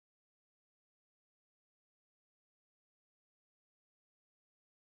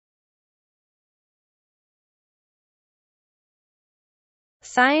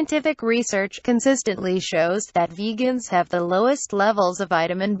Scientific research consistently shows that vegans have the lowest levels of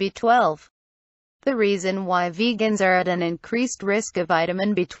vitamin B12. The reason why vegans are at an increased risk of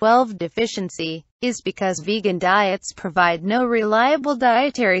vitamin B12 deficiency is because vegan diets provide no reliable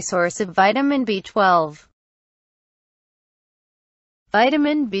dietary source of vitamin B12.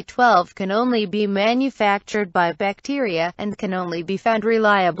 Vitamin B12 can only be manufactured by bacteria, and can only be found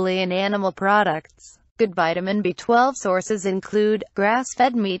reliably in animal products. Good vitamin B12 sources include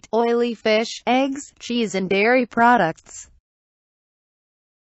grass-fed meat, oily fish, eggs, cheese and dairy products.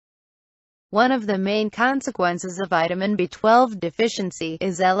 One of the main consequences of vitamin B12 deficiency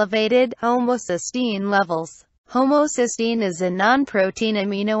is elevated homocysteine levels. Homocysteine is a non-protein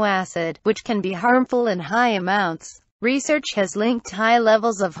amino acid, which can be harmful in high amounts. Research has linked high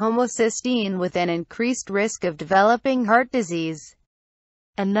levels of homocysteine with an increased risk of developing heart disease.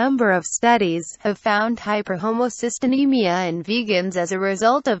 A number of studies have found hyperhomocysteinemia in vegans as a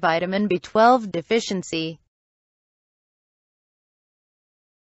result of vitamin B12 deficiency.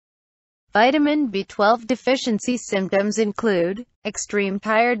 Vitamin B12 deficiency symptoms include extreme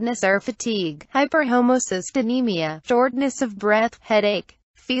tiredness or fatigue, hyperhomocysteinemia, shortness of breath, headache,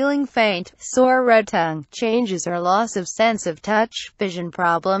 feeling faint, sore red tongue, changes or loss of sense of touch, vision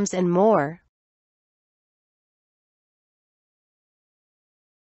problems and more.